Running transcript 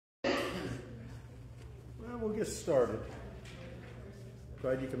We'll get started.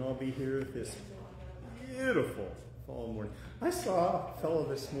 Glad you can all be here this beautiful fall morning. I saw a fellow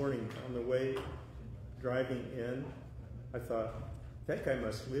this morning on the way driving in. I thought, that guy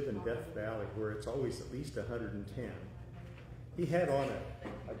must live in Death Valley where it's always at least 110. He had on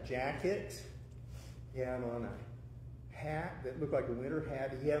a jacket, he had on a hat that looked like a winter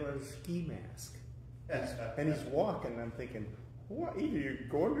hat, he had on a ski mask. And he's walking, and I'm thinking, what? Either you're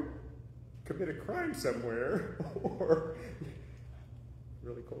going to commit a crime somewhere, or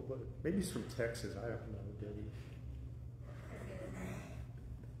really cold-blooded. Maybe he's from Texas. I don't know, Debbie.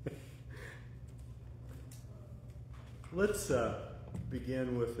 Let's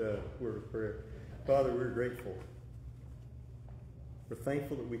begin with a word of prayer. Father, we're grateful. We're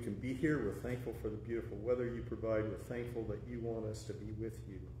thankful that we can be here. We're thankful for the beautiful weather you provide. We're thankful that you want us to be with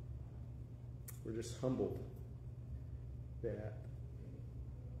you. We're just humbled that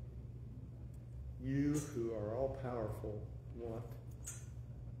you, who are all-powerful, want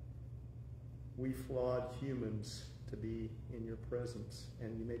we flawed humans to be in your presence,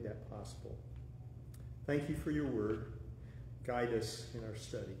 and you made that possible. Thank you for your word. Guide us in our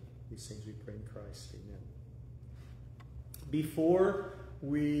study. These things we pray in Christ. Amen. Before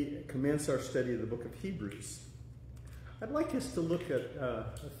we commence our study of the book of Hebrews, I'd like us to look at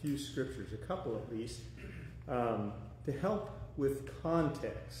a few scriptures, a couple at least, to help with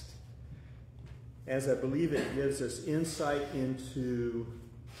context, as I believe it gives us insight into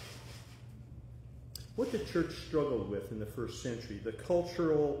what the church struggled with in the first century, the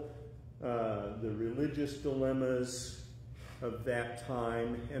cultural, the religious dilemmas of that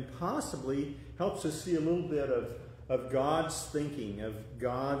time, and possibly helps us see a little bit of God's thinking, of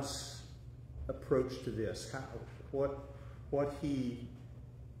God's approach to this, what he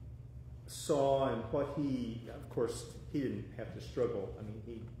saw and what he, of course, he didn't have to struggle. I mean,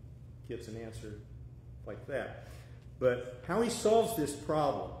 he gets an answer like that. But how he solves this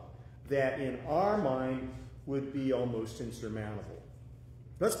problem that in our mind would be almost insurmountable.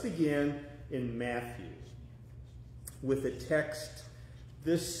 Let's begin in Matthew with a text.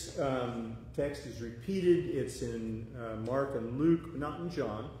 This text is repeated. It's in Mark and Luke, not in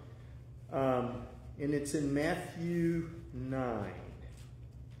John. And it's in Matthew 9.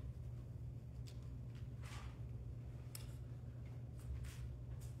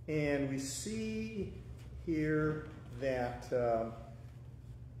 And we see here that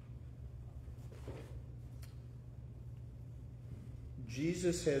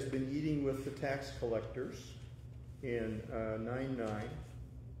Jesus has been eating with the tax collectors in 9:9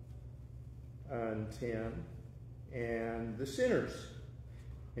 and 10, and the sinners.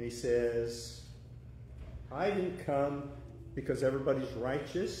 And he says, I didn't come because everybody's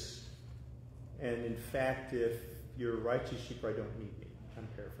righteous, and in fact, if you're righteous, you probably don't need me. I'm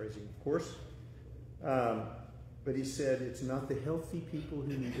paraphrasing, of course. But he said, it's not the healthy people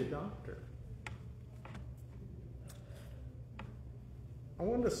who need a doctor. I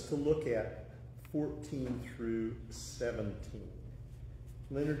want us to look at 14 through 17.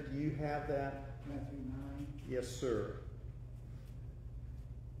 Leonard, do you have that? Matthew 9. Yes, sir.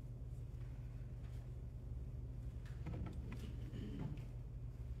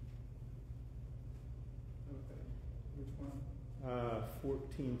 Okay. Which one?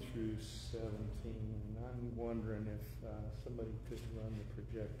 14 through 17. And I'm wondering if somebody could run the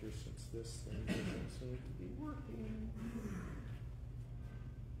projector since this thing doesn't seem to be working.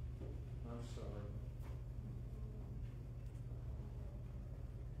 I'm sorry.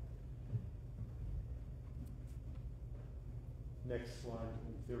 Next slide.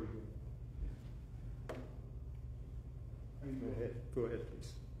 There we go. Go ahead, please.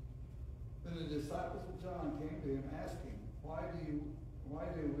 Then the disciples of John came to him asking, Why do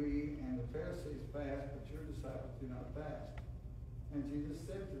we and the Pharisees fast, but your disciples do not fast? And Jesus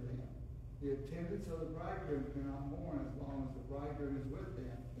said to them, The attendants of the bridegroom cannot mourn as long as the bridegroom is with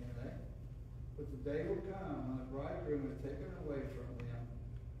them, can they? But the day will come when the bridegroom is taken away from them,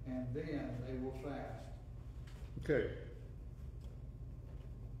 and then they will fast. Okay.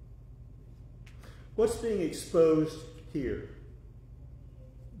 What's being exposed here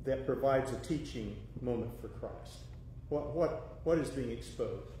that provides a teaching moment for Christ? What is being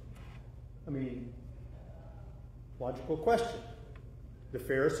exposed? I mean, logical question. The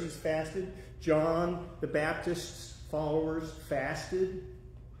Pharisees fasted. John the Baptist's followers fasted.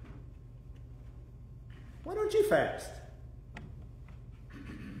 Why don't you fast?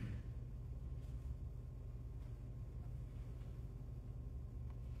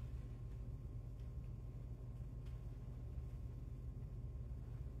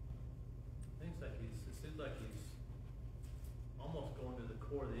 It seems like he's almost going to the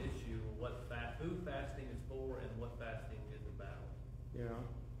core of the issue. who fasting is for and what fasting is about. Yeah.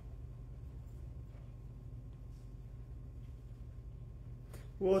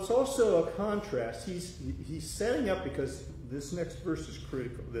 Well, it's also a contrast. He's setting up, because this next verse is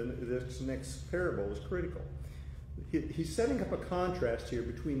critical. This next parable is critical. He's setting up a contrast here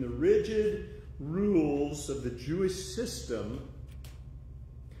between the rigid rules of the Jewish system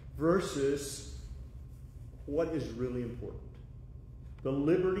versus what is really important. The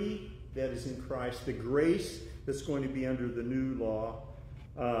liberty that is in Christ, the grace that's going to be under the new law.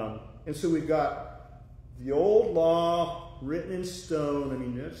 And so we've got the old law written in stone. I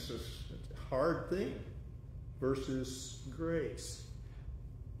mean, that's a hard thing, versus grace.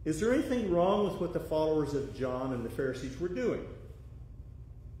 Is there anything wrong with what the followers of John and the Pharisees were doing?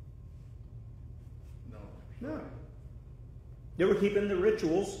 No. They were keeping the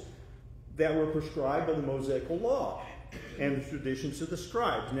rituals that were prescribed by the Mosaical law and the traditions of the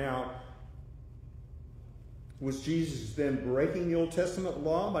scribes. Now, was Jesus then breaking the Old Testament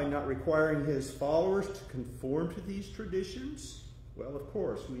law by not requiring his followers to conform to these traditions? Well, of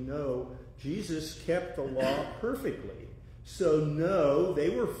course, we know Jesus kept the law perfectly. So no, they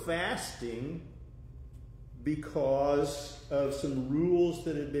were fasting because of some rules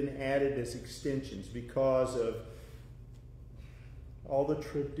that had been added as extensions, because of all the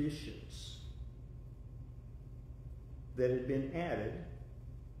traditions that had been added.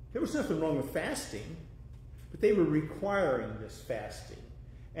 There was nothing wrong with fasting, but they were requiring this fasting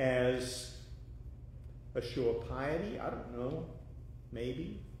as a show of piety. I don't know,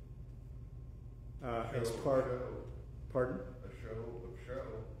 maybe. As part of... Pardon? A show.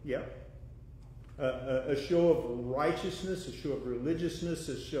 Yeah. A show of righteousness, a show of religiousness,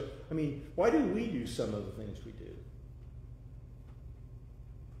 a show... I mean, why do we do some of the things we do?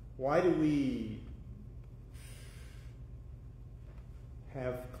 Why do we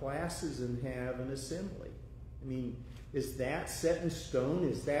have classes and have an assembly? I mean, is that set in stone?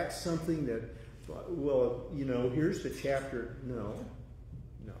 Is that something that, well, you know, here's the chapter? No.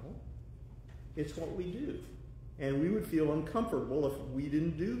 It's what we do. And we would feel uncomfortable if we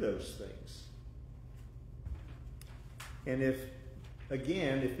didn't do those things. And if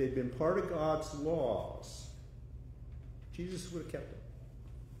they'd been part of God's laws, Jesus would have kept them.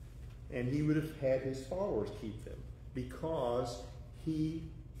 And he would have had his followers keep them, because he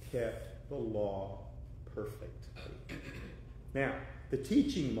kept the law perfectly. Now, the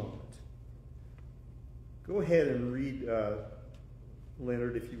teaching moment. Go ahead and read,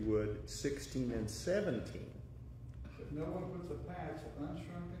 Leonard, if you would, 16 and 17. No one puts a patch of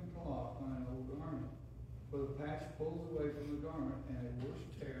unshrunken cloth on an old garment, for the patch pulls away from the garment, and a worse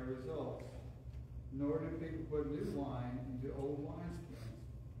tear results. Nor do people put new wine into old wineskins.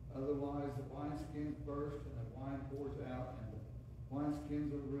 Otherwise, the wineskins burst, and the wine pours out, and the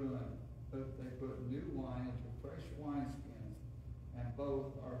wineskins are ruined. But they put new wine into fresh wineskins, and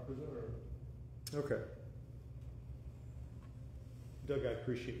both are preserved. Okay. Doug, I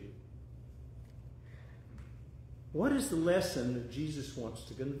appreciate you. What is the lesson that Jesus wants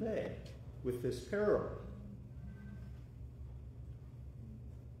to convey with this parable?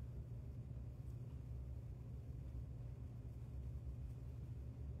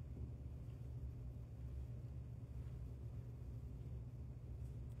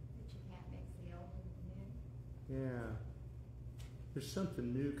 That you can't mix the old and the new. Yeah. There's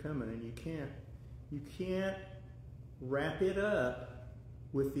something new coming, and you can't wrap it up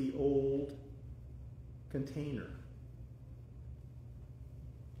with the old container,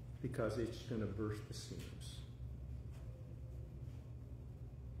 because it's going to burst the seams.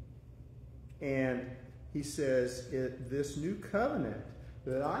 And he says, this new covenant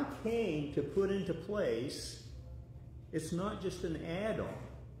that I came to put into place, it's not just an add-on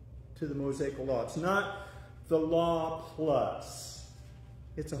to the Mosaical law. It's not the law plus.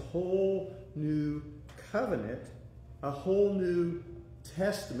 It's a whole new covenant, a whole new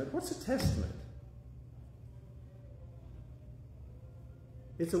testament. What's a testament?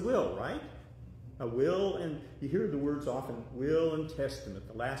 It's a will, right? A will, and you hear the words often, will and testament,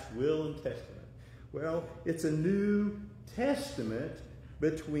 the last will and testament. Well, it's a new testament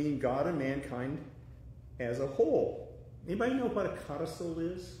between God and mankind as a whole. Anybody know what a codicil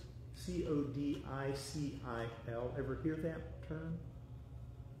is? C-O-D-I-C-I-L. Ever hear that term?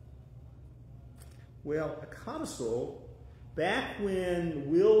 Well, a codicil, back when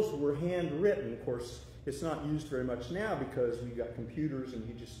wills were handwritten, of course, it's not used very much now because we've got computers and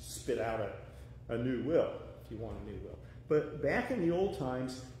you just spit out a new will if you want a new will. But back in the old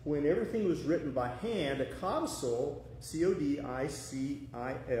times, when everything was written by hand, a codicil, C-O-D-I-C-I-L,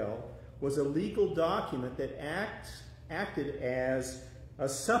 was a legal document that acted as a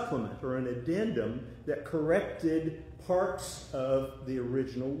supplement or an addendum that corrected parts of the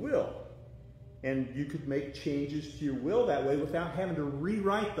original will. And you could make changes to your will that way without having to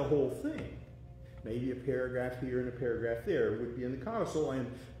rewrite the whole thing. Maybe a paragraph here and a paragraph there would be in the codicil, and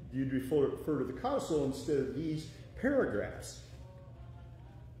you'd refer to the codicil instead of these paragraphs.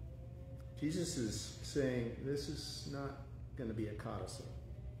 Jesus is saying this is not going to be a codicil.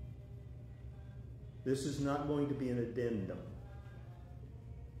 This is not going to be an addendum.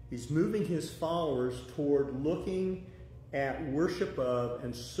 He's moving his followers toward looking at worship of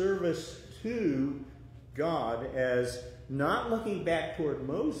and service to God as not looking back toward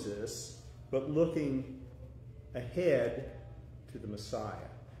Moses, but looking ahead to the Messiah.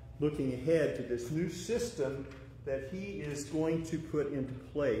 Looking ahead to this new system that he is going to put into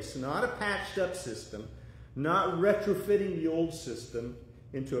place. Not a patched up system, not retrofitting the old system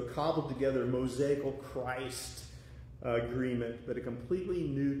into a cobbled together Mosaical Christ agreement, but a completely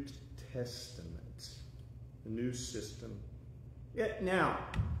new testament, a new system. Yet now,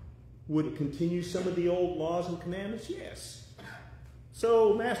 would it continue some of the old laws and commandments? Yes.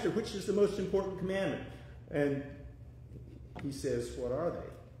 So, Master, which is the most important commandment? And he says, what are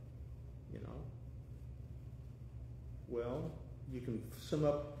they? You know? Well, you can sum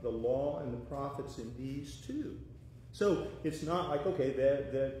up the law and the prophets in these two. So it's not like, okay,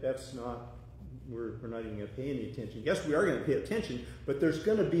 that's not, we're not even going to pay any attention. Yes, we are going to pay attention, but there's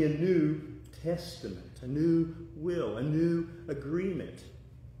going to be a new testament, a new will, a new agreement.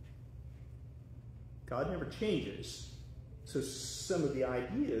 God never changes. So some of the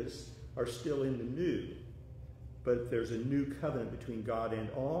ideas are still in the new, but there's a new covenant between God and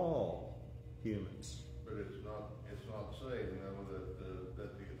all humans. But it's not saying, you know, that the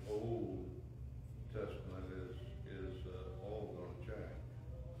Old Testament is all going to change.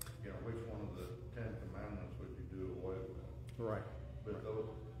 You know, which one of the 10 Commandments would you do away with? Right. But right.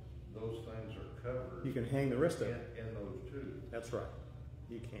 Those things are covered. You can hang the rest of it in those two. That's right.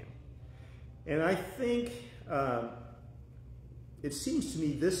 You can. And I think it seems to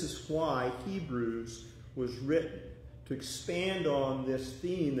me this is why Hebrews was written, to expand on this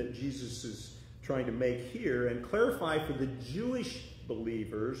theme that Jesus is trying to make here and clarify for the Jewish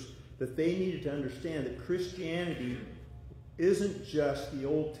believers that they needed to understand that Christianity isn't just the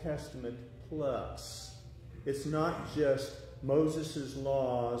Old Testament plus. It's not just Moses'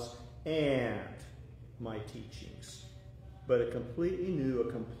 laws and my teachings, but a completely new,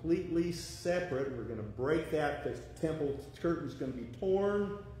 a completely separate. We're going to break that. The temple curtain is going to be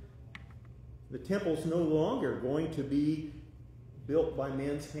torn. The temple's no longer going to be built by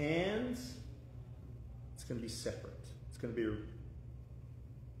men's hands. It's going to be separate. It's going to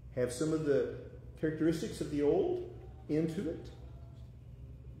have some of the characteristics of the old into it.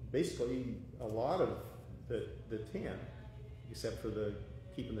 Basically, a lot of the 10, except for the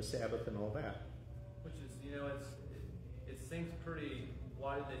keeping the Sabbath and all that. Which is, you know, it seems pretty,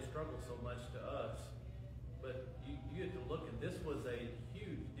 why did they struggle so much to us? But you get to look, and this was a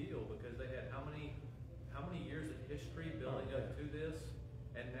huge deal because they had how many years of history building up to this,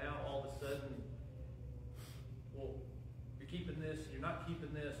 and now all of a sudden, well, you're keeping this, you're not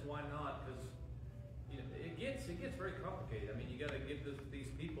keeping this, why not? Because you know, it gets very complicated. I mean, you got to give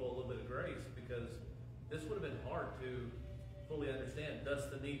these people a little bit of grace because this would have been hard to fully understand. Thus,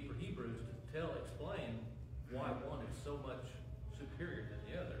 the need for Hebrews to explain why one is so much superior than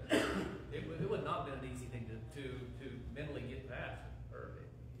the other. It would not have been an easy thing to mentally get past, or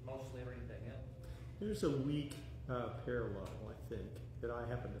emotionally, or anything else. There's a weak parallel, I think, that I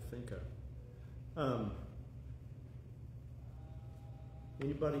happen to think of.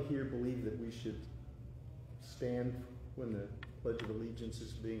 Anybody here believe that we should stand when the Pledge of Allegiance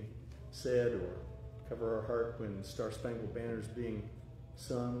is being said, or cover our heart when Star Spangled Banner is being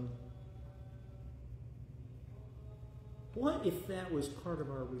sung? What if that was part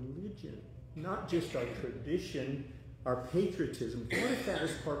of our religion? Not just our tradition, our patriotism. What if that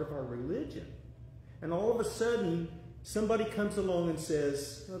was part of our religion? And all of a sudden, somebody comes along and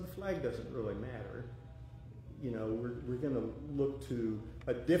says, well, the flag doesn't really matter. You know, we're going to look to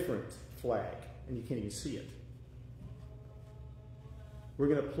a different flag, and you can't even see it. We're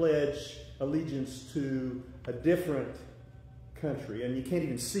going to pledge allegiance to a different country, and you can't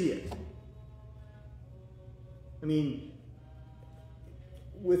even see it. I mean,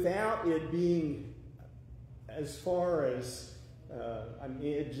 without it being as far as,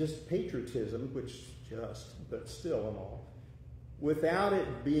 just patriotism, but still and all, without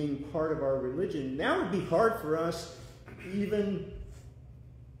it being part of our religion, that would be hard for us even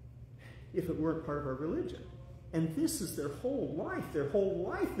if it weren't part of our religion. And this is their whole life. Their whole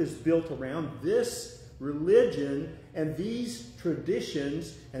life is built around this religion and these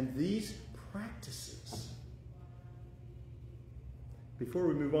traditions and these practices. Before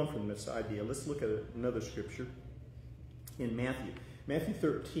we move on from this idea, let's look at another scripture in Matthew. Matthew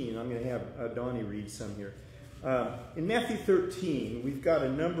 13, I'm going to have Donnie read some here. In Matthew 13, we've got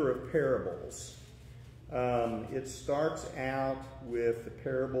a number of parables. It starts out with the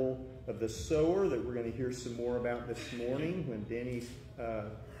parable of the sower that we're going to hear some more about this morning when Denny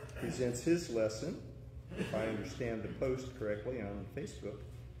presents his lesson, if I understand the post correctly on Facebook.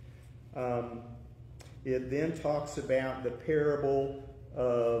 It then talks about the parable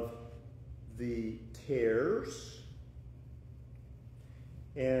of the tares,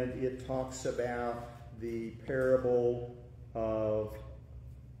 and it talks about the parable of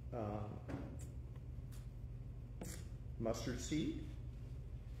mustard seed,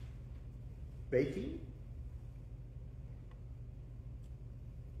 baking,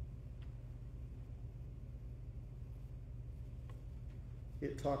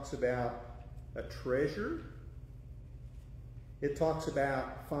 it talks about a treasure, it talks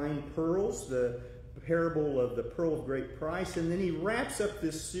about fine pearls, the parable of the pearl of great price, and then he wraps up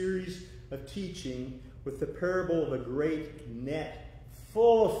this series of teaching with the parable of a great net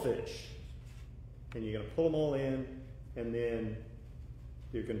full of fish. And you're going to pull them all in, and then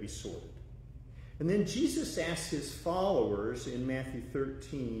they're going to be sorted. And then Jesus asks his followers in Matthew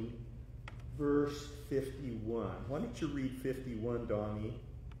 13, verse 51. Why don't you read 51, Donnie?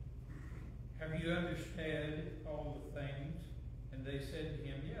 Have you understood all the things? And they said to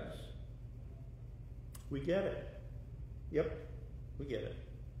him, yes. We get it. Yep, we get it.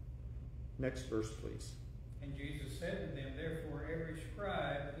 Next verse, please. And Jesus said to them, therefore every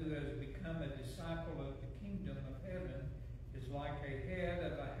scribe who has become a disciple of the kingdom of heaven is like a head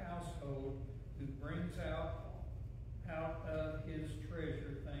of a household who brings out of his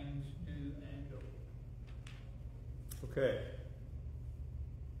treasure things new and old. Okay.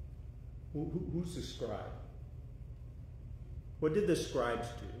 Who's the scribe? What did the scribes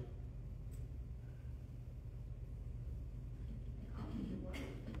do?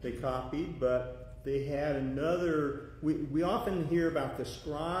 They copied, but they had another. We often hear about the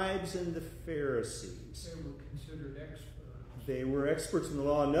scribes and the Pharisees. They were considered experts. They were experts in the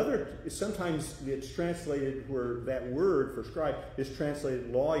law. Another, sometimes it's translated where that word for scribe is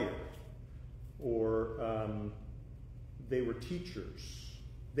translated lawyer, or they were teachers.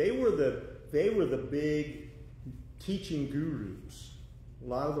 They were the big teaching gurus. A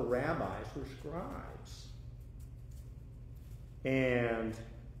lot of the rabbis were scribes. And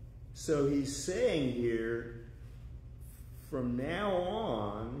so he's saying here, from now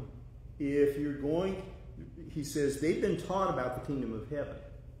on, if you're going, he says, they've been taught about the kingdom of heaven.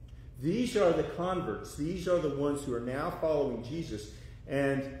 These are the converts. These are the ones who are now following Jesus.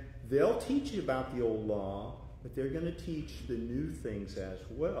 And they'll teach you about the old law, but they're going to teach the new things as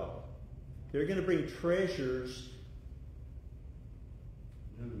well. They're going to bring treasures,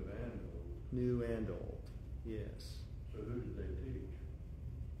 new and old. Yes. So who did they teach?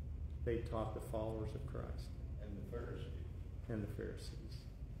 They taught the followers of Christ. And the Pharisees. And the Pharisees.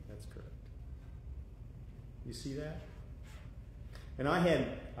 That's correct. You see that? And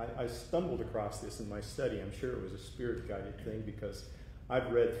I stumbled across this in my study. I'm sure it was a spirit-guided thing because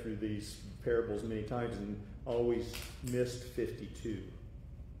I've read through these parables many times and always missed 52.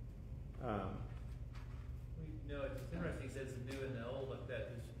 It's interesting. He says the new and the old like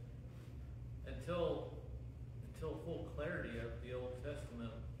that. Until full clarity of the Old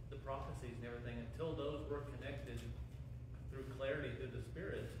Testament, the prophecies and everything, until those were connected through clarity through the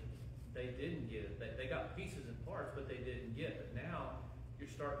Spirit, they didn't get it. They got pieces and parts, but they didn't get it. But now you're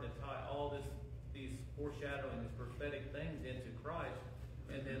starting to tie all these foreshadowing, these prophetic things into Christ,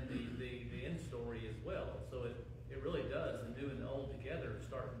 and then the end story as well. So it really does, the new and the old together,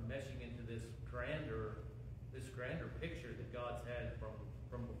 start meshing into this grander picture that God's had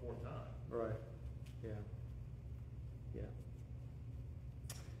from before time. Right. Yeah. Yeah.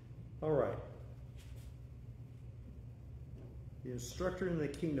 All right. The instructor in the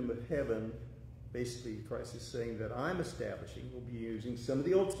kingdom of heaven, basically Christ is saying that I'm establishing, will be using some of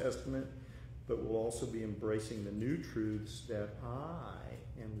the Old Testament, but will also be embracing the new truths that I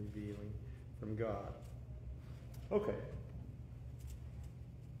am revealing from God. Okay.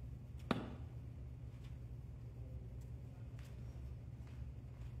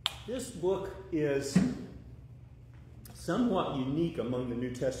 This book is somewhat unique among the New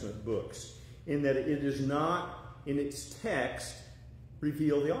Testament books in that it does not, in its text,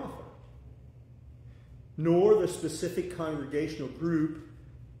 reveal the author, nor the specific congregational group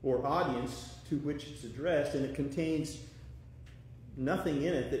or audience to which it's addressed, and it contains nothing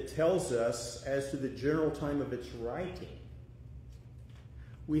in it that tells us as to the general time of its writing.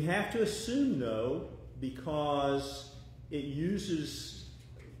 We have to assume, though, because it uses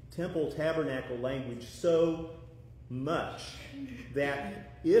temple tabernacle language so much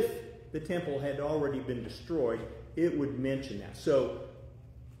that if the temple had already been destroyed, it would mention that. So,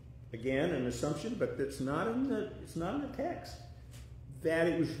 again, an assumption, but it's not in the text, that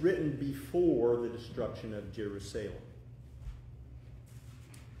it was written before the destruction of Jerusalem.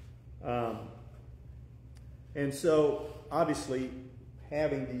 And so, obviously,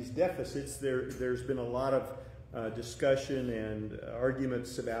 having these deficits, there's been a lot of discussion and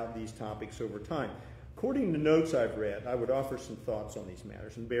arguments about these topics over time. According to notes I've read, I would offer some thoughts on these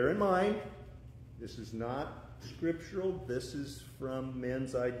matters. And bear in mind, this is not scriptural. This is from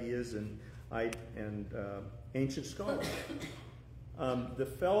men's ideas and ancient scholars. The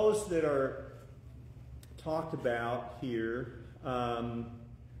fellows that are talked about here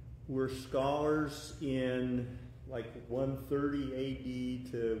were scholars in like 130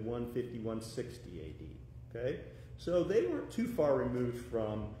 AD to 150, 160 AD. Okay? So they weren't too far removed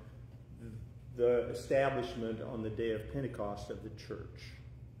from the establishment on the day of Pentecost of the church.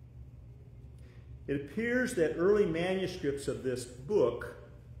 It appears that early manuscripts of this book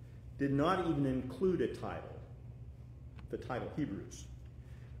did not even include a title, the title Hebrews.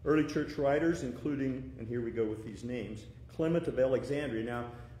 Early church writers, including, and here we go with these names, Clement of Alexandria. Now,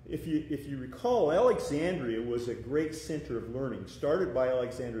 if you recall, Alexandria was a great center of learning, started by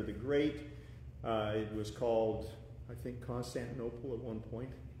Alexander the Great. It was called, I think, Constantinople at one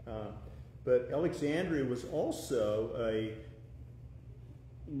point. But Alexandria was also a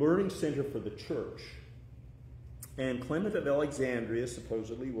learning center for the church. And Clement of Alexandria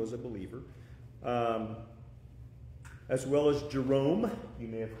supposedly was a believer, as well as Jerome. You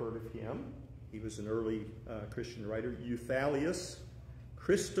may have heard of him. He was an early Christian writer. Euthalius,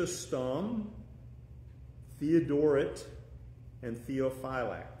 Chrysostom, Theodoret, and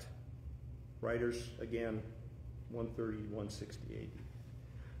Theophylact. Writers, again, 130 to 160 AD.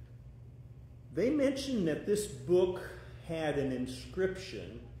 They mention that this book had an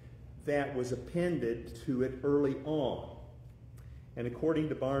inscription that was appended to it early on. And according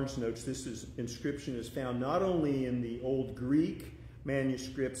to Barnes' notes, this inscription is found not only in the Old Greek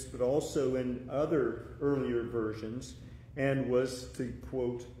manuscripts, but also in other earlier versions, and was, to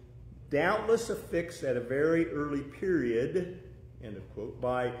quote, doubtless affixed at a very early period, end of quote,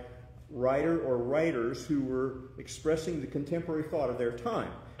 by writer or writers who were expressing the contemporary thought of their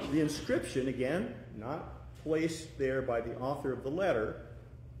time. The inscription, again, not placed there by the author of the letter,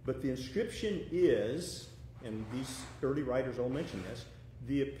 but the inscription is, and these early writers all mention this,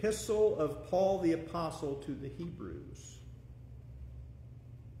 the epistle of Paul the Apostle to the Hebrews.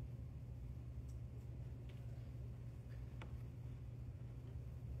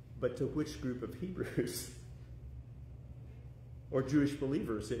 But to which group of Hebrews or Jewish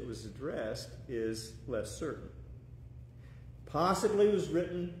believers it was addressed is less certain. Possibly it was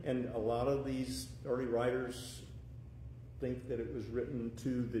written, and a lot of these early writers think that it was written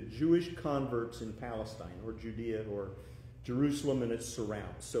to the Jewish converts in Palestine or Judea or Jerusalem and its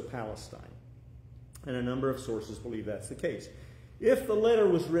surrounds, so Palestine. And a number of sources believe that's the case. If the letter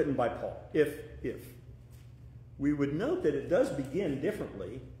was written by Paul, if, we would note that it does begin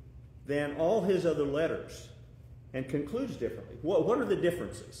differently than all his other letters and concludes differently. What are the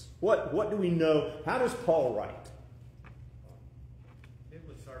differences? What do we know? How does Paul write?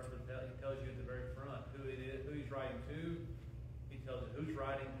 Typically starts with, he tells you at the very front who it is, who he's writing to. He tells you who's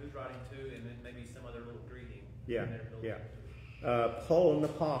writing to, and then maybe some other little greeting. Paul, an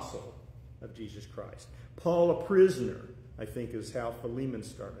apostle of Jesus Christ. Paul, a prisoner, I think is how Philemon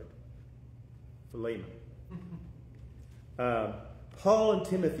started. Philemon. Paul and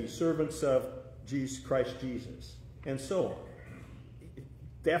Timothy, servants of Christ Jesus, and so on.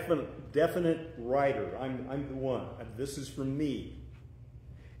 Definite writer. I'm the one. This is from me.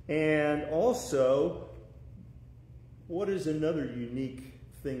 And also, what is another unique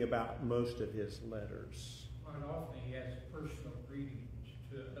thing about most of his letters? Quite often he has personal greetings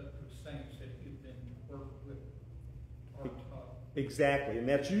to the saints that he'd been worked with or taught. Exactly, and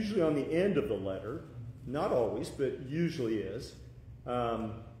that's usually on the end of the letter. Not always, but usually is.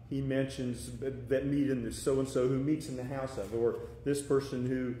 He mentions that meet in the so-and-so who meets in the house of, or this person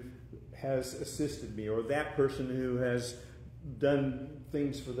who has assisted me, or that person who has done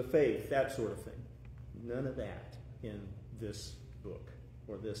things for the faith, that sort of thing. None of that in this book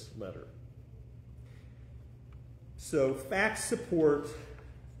or this letter. So facts that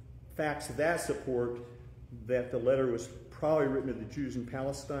support that the letter was probably written to the Jews in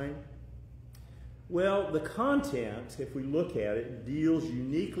Palestine. Well, the content, if we look at it, deals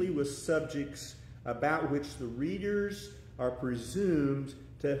uniquely with subjects about which the readers are presumed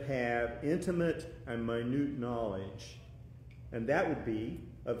to have intimate and minute knowledge. And that would be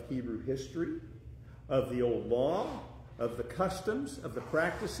of Hebrew history, of the old law, of the customs, of the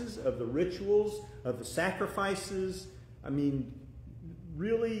practices, of the rituals, of the sacrifices. I mean,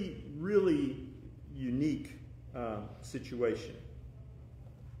 really, really unique situation.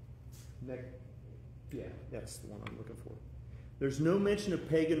 Next. Yeah, that's the one I'm looking for. There's no mention of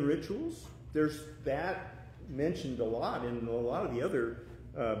pagan rituals. There's that mentioned a lot in a lot of the other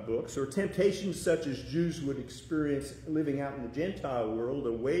books, or temptations such as Jews would experience living out in the Gentile world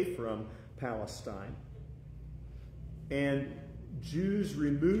away from Palestine. And Jews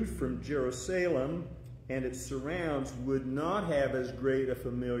removed from Jerusalem and its surrounds would not have as great a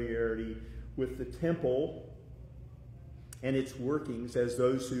familiarity with the temple and its workings as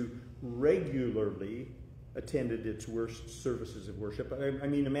those who regularly attended its services of worship. I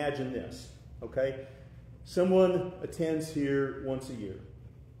mean, imagine this, okay? Someone attends here once a year,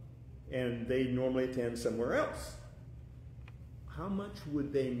 and they normally attend somewhere else. How much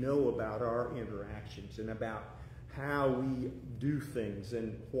would they know about our interactions and about how we do things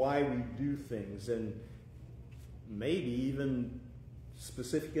and why we do things, and maybe even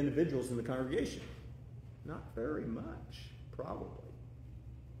specific individuals in the congregation? Not very much, probably.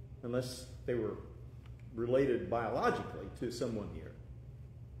 Unless they were related biologically to someone here.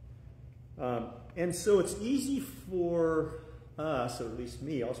 And so it's easy for us, or at least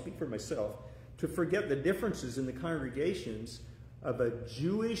me, I'll speak for myself, to forget the differences in the congregations of a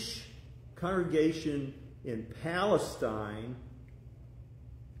Jewish congregation in Palestine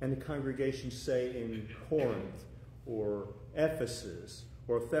and the congregation, say, in Corinth or Ephesus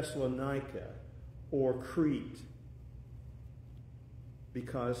or Thessalonica or Crete.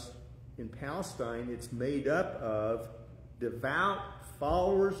 Because in Palestine, it's made up of devout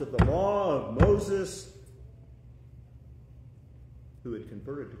followers of the law of Moses who had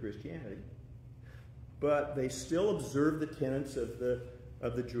converted to Christianity, but they still observe the tenets of the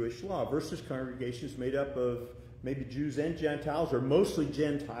Jewish law, versus congregations made up of maybe Jews and Gentiles, or mostly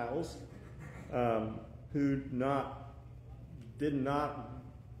Gentiles, who did not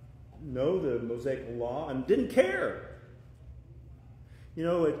know the Mosaic law and didn't care. You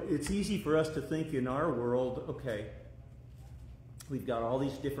know, it's easy for us to think in our world, okay, we've got all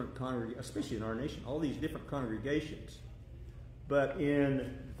these different congregations, especially in our nation, all these different congregations. But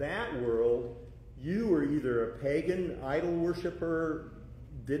in that world, you were either a pagan idol worshiper,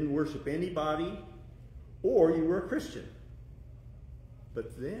 didn't worship anybody, or you were a Christian.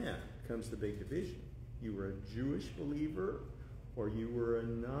 But then comes the big division. You were a Jewish believer, or you were a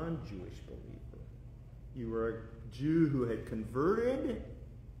non-Jewish believer. You were a Jew who had converted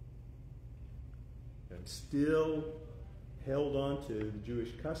and still held on to the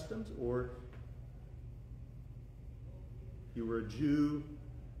Jewish customs, or you were a Jew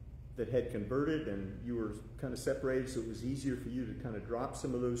that had converted and you were kind of separated, so it was easier for you to kind of drop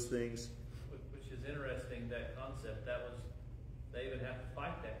some of those things. Which is interesting, that concept. They even have to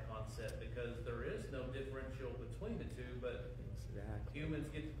fight that concept because there is no differential between the two, but exactly. Humans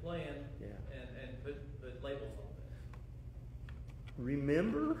get to plan and put labels on things.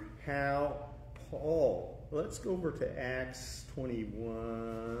 Remember how Paul, let's go over to Acts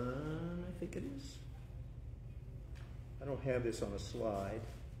 21, I think it is. I don't have this on a slide.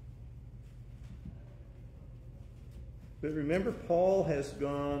 But remember, Paul has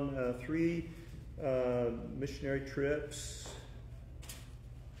gone 3 missionary trips.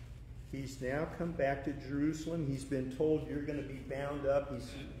 He's now come back to Jerusalem. He's been told, you're going to be bound up. He's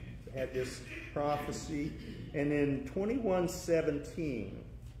had this prophecy. And in 21:17,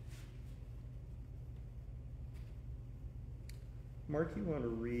 Mark, you want to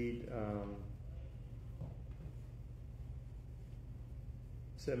read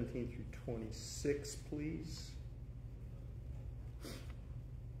 17 through 26, please?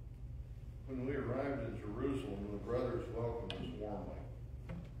 When we arrived in Jerusalem, the brothers welcomed us warmly.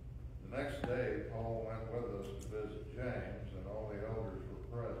 The next day, Paul went with us to visit James, and all the elders were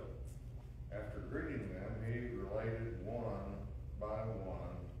present. After greeting them, he related one by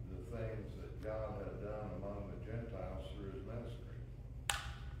one the things that God had done among the Gentiles through his ministry.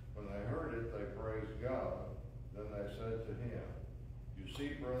 When they heard it, they praised God. Then they said to him, "You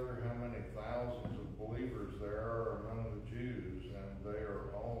see, brother, how many thousands of believers there are among the Jews, and they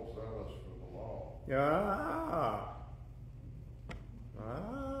are all zealous for the law."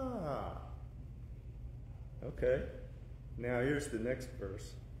 Okay. Now here's the next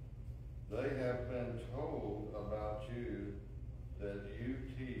verse. They have been told about you that you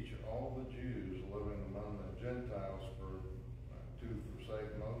teach all the Jews living among the Gentiles to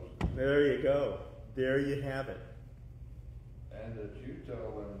forsake Moses. There you go. There you have it. And that you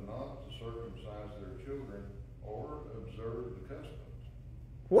tell them not to circumcise their children or observe the customs.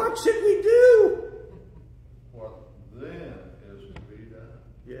 What should we do? What then is to be done?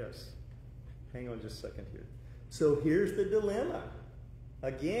 Yes. Hang on just a second here. So here's the dilemma.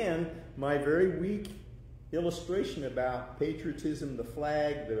 Again, my very weak illustration about patriotism, the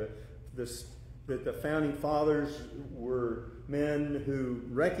flag, that the founding fathers were men who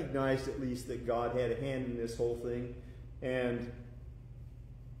recognized at least that God had a hand in this whole thing. And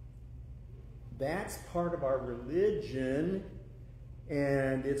that's part of our religion,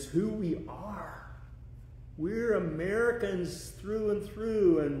 and it's who we are. We're Americans through and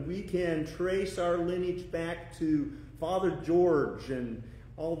through, and we can trace our lineage back to Father George and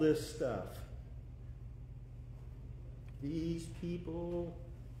all this stuff. These people,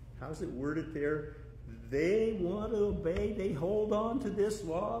 how's it worded there? They want to obey, they hold on to this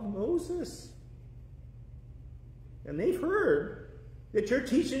law of Moses. And they've heard that you're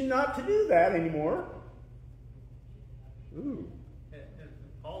teaching not to do that anymore. Ooh. And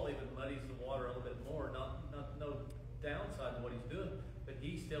Paul even muddies the water a little bit more. No downside to what he's doing, but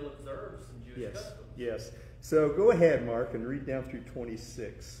he still observes some Jewish customs. Yes. So go ahead, Mark, and read down through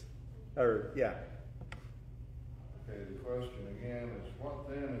 26. Okay, the question again is, what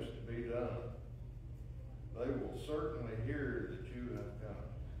then is to be done? They will certainly hear that you have come.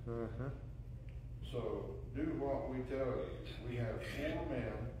 Uh-huh. So do what we tell you. We have 4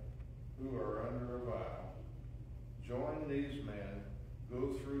 men who are under a vow. Join these men, go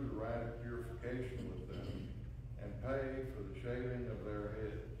through the rite of purification with them, and pay for the shaving of their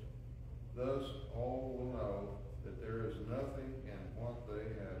heads. Thus all will know that there is nothing in what they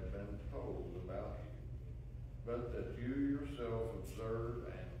have been told about you, but that you yourself observe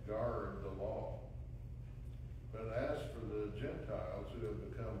and guard the law. But as for the Gentiles who have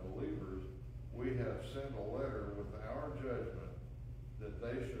become believers, we have sent a letter with our judgment that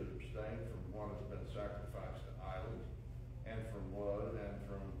they should abstain from what has been sacrificed to idols, and from blood, and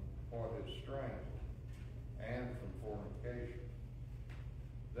from what is strangled, and from fornication.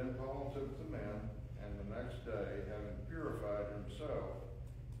 Then Paul took the men, and the next day, having purified himself,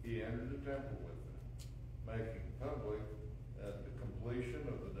 he entered the temple with them, making public at the completion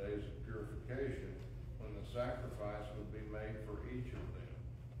of the days of purification, when the sacrifice would be made for each of them.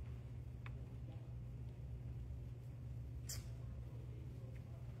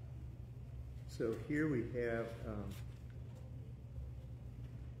 So here we have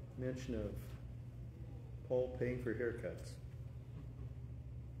mention of Paul paying for haircuts.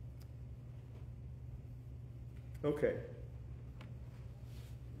 Okay.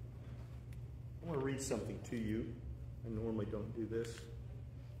 I want to read something to you. I normally don't do this,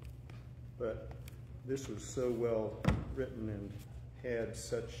 but this was so well written and had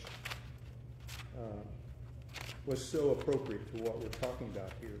such, was so appropriate to what we're talking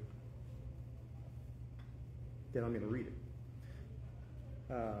about here. Then I'm going to read it.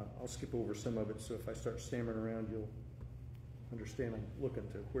 I'll skip over some of it, so if I start stammering around, you'll understand I'm looking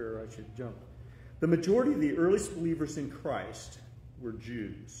to where I should jump. The majority of the earliest believers in Christ were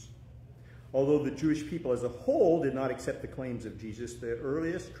Jews. Although the Jewish people as a whole did not accept the claims of Jesus, the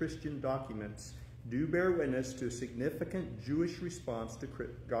earliest Christian documents do bear witness to a significant Jewish response to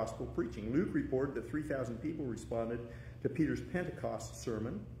gospel preaching. Luke reported that 3,000 people responded to Peter's Pentecost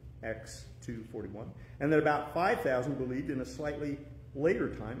sermon, Acts 2:41, and that about 5,000 believed in a slightly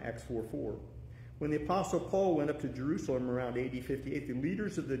later time, Acts 4:4. When the Apostle Paul went up to Jerusalem around AD 58, the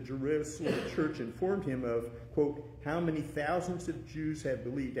leaders of the Jerusalem church informed him of, quote, how many thousands of Jews had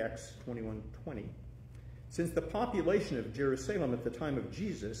believed, Acts 21:20. Since the population of Jerusalem at the time of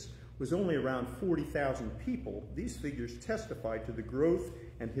Jesus was only around 40,000 people, these figures testify to the growth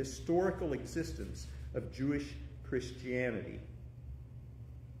and historical existence of Jewish Christianity.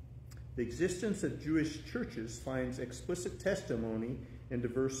 The existence of Jewish churches finds explicit testimony in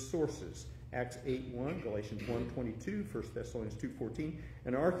diverse sources. Acts 8:1, Galatians 1:22, 1 Thessalonians 2:14,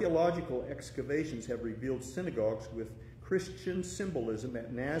 and archaeological excavations have revealed synagogues with Christian symbolism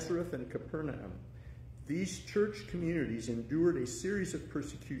at Nazareth and Capernaum. These church communities endured a series of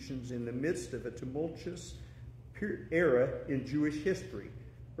persecutions in the midst of a tumultuous era in Jewish history.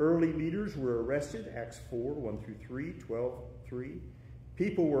 Early leaders were arrested, Acts 4:1-3, 12:3.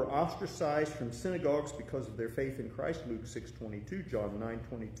 People were ostracized from synagogues because of their faith in Christ, Luke 6:22, John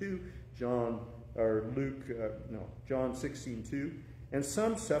 9:22, John 16:2, and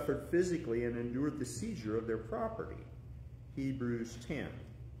some suffered physically and endured the seizure of their property, Hebrews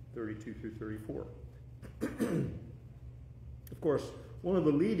 10:32-34. Of course, one of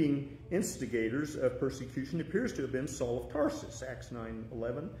the leading instigators of persecution appears to have been Saul of Tarsus, Acts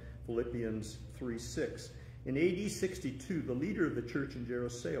 9:11, Philippians 3:6. In AD 62, the leader of the church in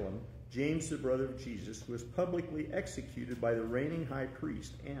Jerusalem, James, the brother of Jesus, was publicly executed by the reigning high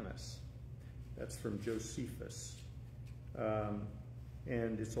priest, Annas. That's from Josephus.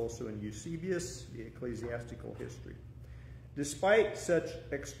 And it's also in Eusebius, the Ecclesiastical History. Despite such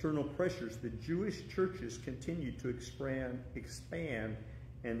external pressures, the Jewish churches continued to expand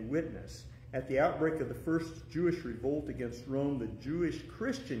and witness. At the outbreak of the first Jewish revolt against Rome, the Jewish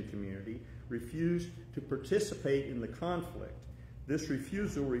Christian community refused to participate in the conflict. This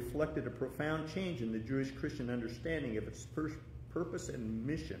refusal reflected a profound change in the Jewish Christian understanding of its purpose and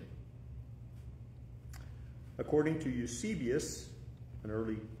mission. According to Eusebius, an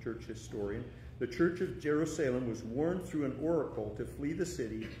early church historian, the church of Jerusalem was warned through an oracle to flee the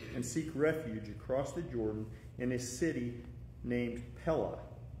city and seek refuge across the Jordan in a city named Pella.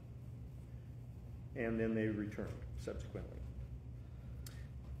 And then they returned subsequently.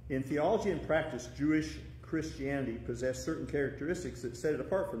 In theology and practice, Jewish Christianity possessed certain characteristics that set it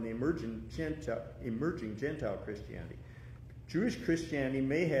apart from the emerging Gentile Christianity. Jewish Christianity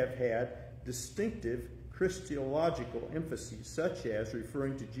may have had distinctive Christological emphases, such as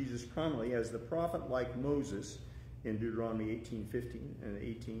referring to Jesus prominently as the prophet like Moses in Deuteronomy 18:15 and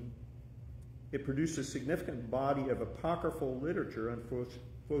 18. It produced a significant body of apocryphal literature.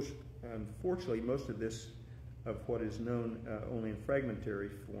 Unfortunately, most of what is known only in fragmentary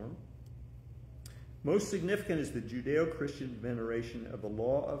form. Most significant is the Judeo-Christian veneration of the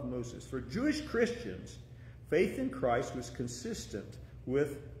law of Moses. For Jewish Christians, faith in Christ was consistent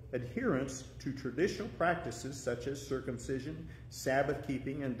with adherence to traditional practices such as circumcision, Sabbath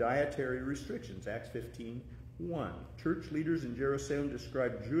keeping, and dietary restrictions, Acts 15:1. Church leaders in Jerusalem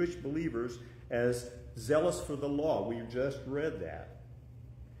described Jewish believers as zealous for the law. We just read that.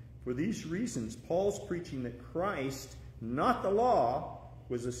 For these reasons, Paul's preaching that Christ, not the law,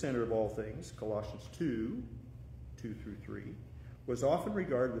 was the center of all things, Colossians 2:2-3, was often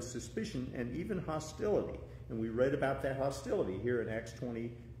regarded with suspicion and even hostility. And we read about that hostility here in Acts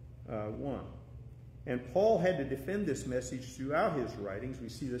 20:1. And Paul had to defend this message throughout his writings. We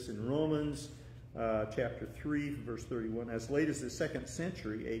see this in Romans chapter 3, verse 31. As late as the 2nd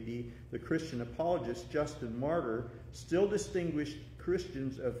century AD, the Christian apologist Justin Martyr still distinguished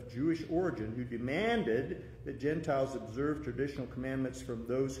Christians of Jewish origin who demanded that Gentiles observe traditional commandments from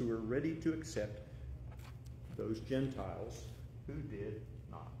those who were ready to accept those Gentiles who did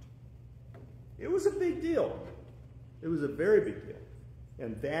not. It was a big deal. It was a very big deal.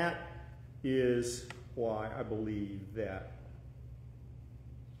 And that is why I believe that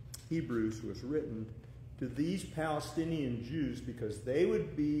Hebrews was written to these Palestinian Jews, because they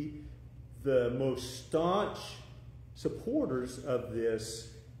would be the most staunch supporters of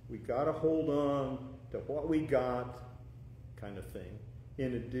this, we got to hold on to what we got kind of thing,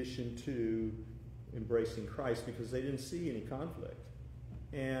 in addition to embracing Christ, because they didn't see any conflict.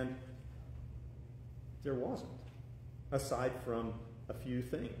 And there wasn't, aside from a few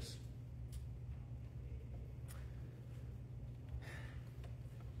things.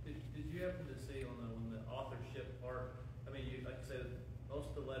 Did you happen to see on the authorship part? I mean, like I said, most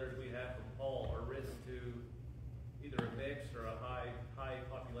of the letters we have from Paul are written to either a mixed or a high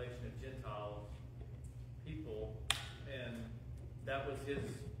population of Gentile people, and that was his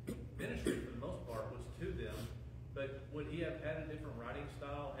ministry for the most part, was to them. But would he have had a different writing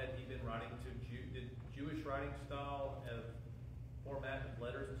style had he been writing to did Jewish writing style of format of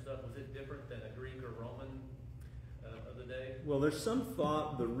letters and stuff, was it different than a Greek or Roman of the day? Well, there's some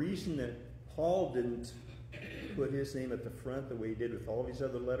thought the reason that Paul didn't put his name at the front the way he did with all of his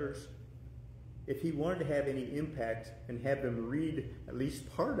other letters, if he wanted to have any impact and have them read at least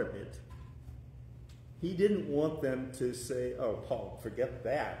part of it, he didn't want them to say, oh, Paul, forget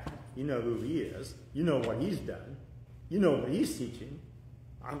that. You know who he is. You know what he's done. You know what he's teaching.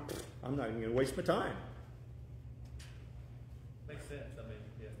 I'm not even going to waste my time. Makes sense. I mean,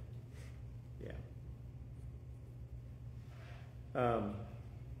 yeah. Yeah.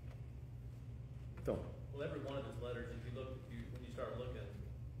 Don't. Well, every one of his letters, when you start looking,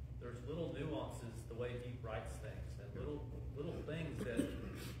 there's little nuances the way he writes things, and little things that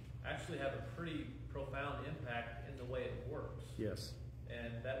actually have a pretty profound impact in the way it works. Yes.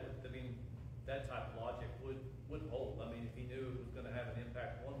 And that that type of logic would hold. I mean, if he knew it was going to have an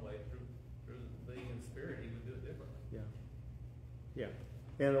impact one way through being in spirit, he would do it differently. Yeah. Yeah.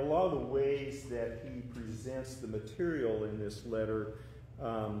 And a lot of the ways that he presents the material in this letter,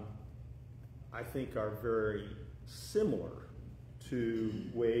 I think, are very similar to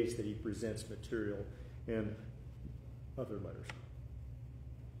ways that he presents material. And other letters.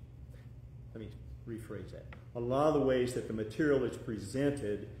 Let me rephrase that. A lot of the ways that the material is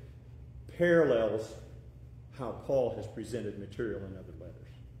presented parallels how Paul has presented material in other letters.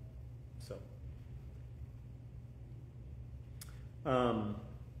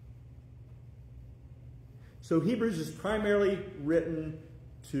 So Hebrews is primarily written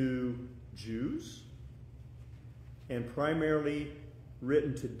to Jews and primarily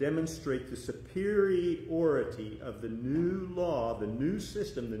written to demonstrate the superiority of the new law, the new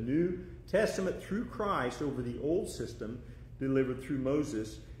system, the New Testament through Christ over the old system delivered through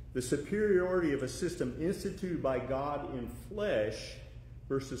Moses, the superiority of a system instituted by God in flesh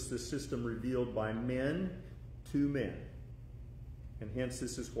versus the system revealed by men to men. And hence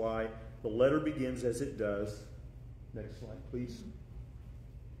this is why the letter begins as it does. Next slide, please.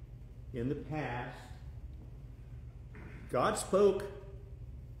 In the past, God spoke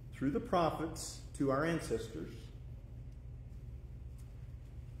through the prophets to our ancestors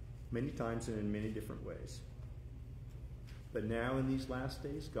many times and in many different ways. But now in these last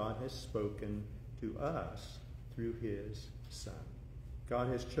days, God has spoken to us through his Son. God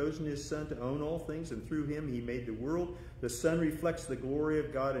has chosen his Son to own all things, and through him he made the world. The Son reflects the glory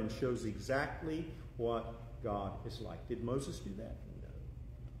of God and shows exactly what God is like. Did Moses do that? No.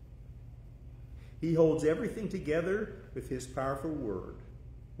 He holds everything together with his powerful word.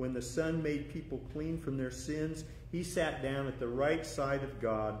 When the Son made people clean from their sins, he sat down at the right side of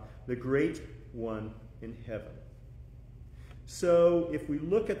God, the great one in heaven. So if we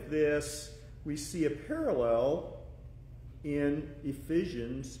look at this, we see a parallel in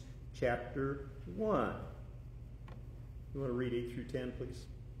Ephesians chapter 1. You want to read 8 through 10, please?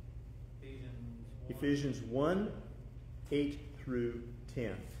 Ephesians 1, 8 through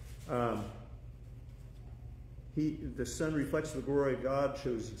 10. The Son reflects the glory of God,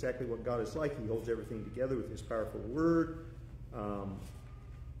 shows exactly what God is like. He holds everything together with his powerful word. 8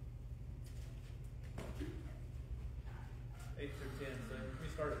 through 10. So we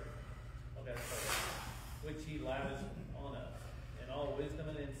started. Okay, sorry. Which he lavished on us in all wisdom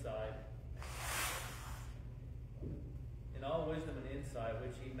and insight. In all wisdom and insight,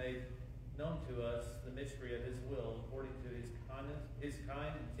 which he made known to us the mystery of his will, according to his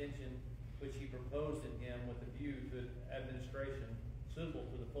kind intention, which he proposed in him with a view to administration suitable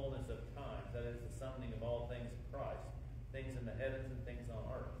to the fullness of times, that is, the summoning of all things in Christ, things in the heavens and things on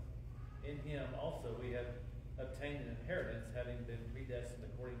earth. In him also we have obtained an inheritance, having been predestined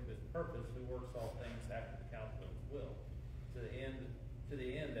according to his purpose, who works all things after the counsel of his will, to the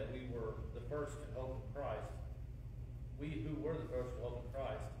end that we were the first to hope in Christ. We who were the first to hope in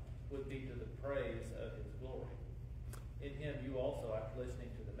Christ would be to the praise of his glory. In him you also, after listening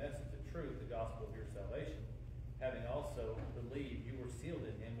to the message of truth, the gospel of your salvation, having also believed, you were sealed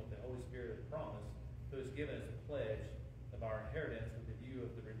in him with the Holy Spirit of promise, who is given as a pledge of our inheritance with the view of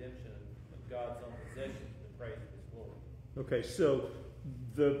the redemption of God's own possession to the praise of his glory. Okay, so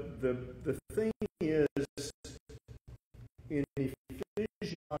the thing is, in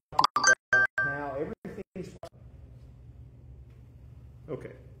Ephesians, how everything's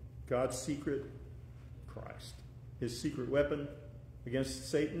okay. God's secret, Christ. His secret weapon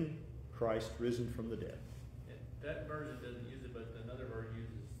against Satan, Christ risen from the dead. That version doesn't use it, but another version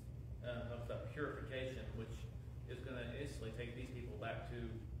uses talks about purification, which is going to instantly take these people back to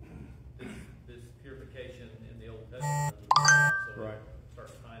this purification in the Old Testament. So right. Start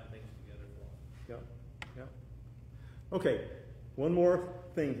tying things together for them. Yeah. Okay, one more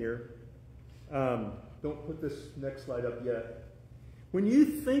thing here. Don't put this next slide up yet. When you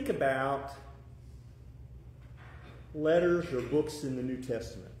think about letters or books in the New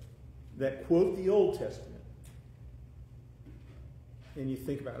Testament that quote the Old Testament, and you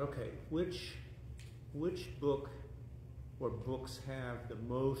think about, okay, which book or books have the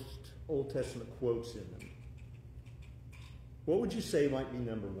most Old Testament quotes in them? What would you say might be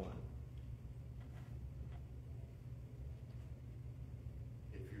number one?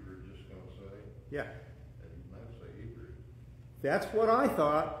 If you were just going to say, Yeah. you might say Hebrews. That's what I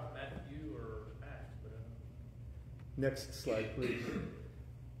thought. Matthew or Acts, but Next slide, please.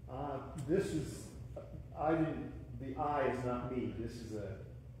 The I is not me. This is a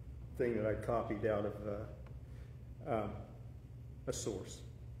thing that I copied out of a source.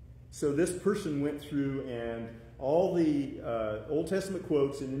 So this person went through and all the Old Testament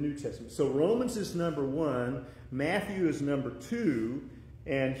quotes in the New Testament. So Romans is number 1, Matthew is number 2,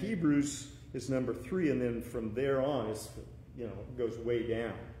 and Hebrews is number 3, and then from there on it goes way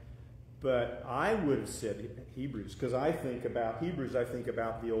down. But I would have said Hebrews, because I think about Hebrews, I think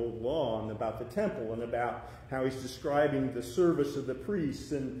about the old law and about the temple and about how he's describing the service of the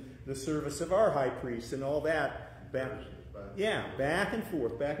priests and the service of our high priest and all that. Back. Yeah, back and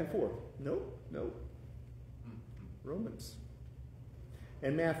forth, back and forth. Nope, nope. Romans.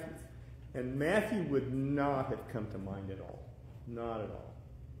 And Matthew. And Matthew would not have come to mind at all. Not at all.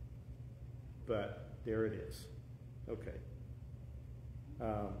 But there it is. Okay.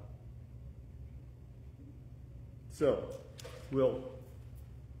 So, we'll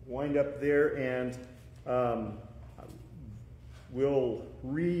wind up there, and we'll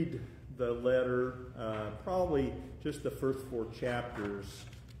read the letter, probably just the first 4 chapters,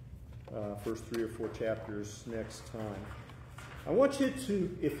 first 3 or 4 chapters next time. I want you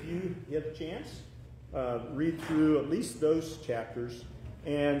to, if you get a chance, read through at least those chapters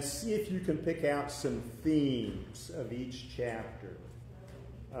and see if you can pick out some themes of each chapter.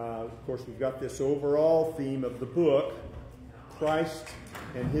 Of course, we've got this overall theme of the book. Christ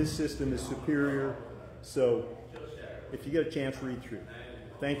and his system is superior. So, if you get a chance, read through.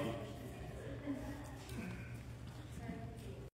 Thank you.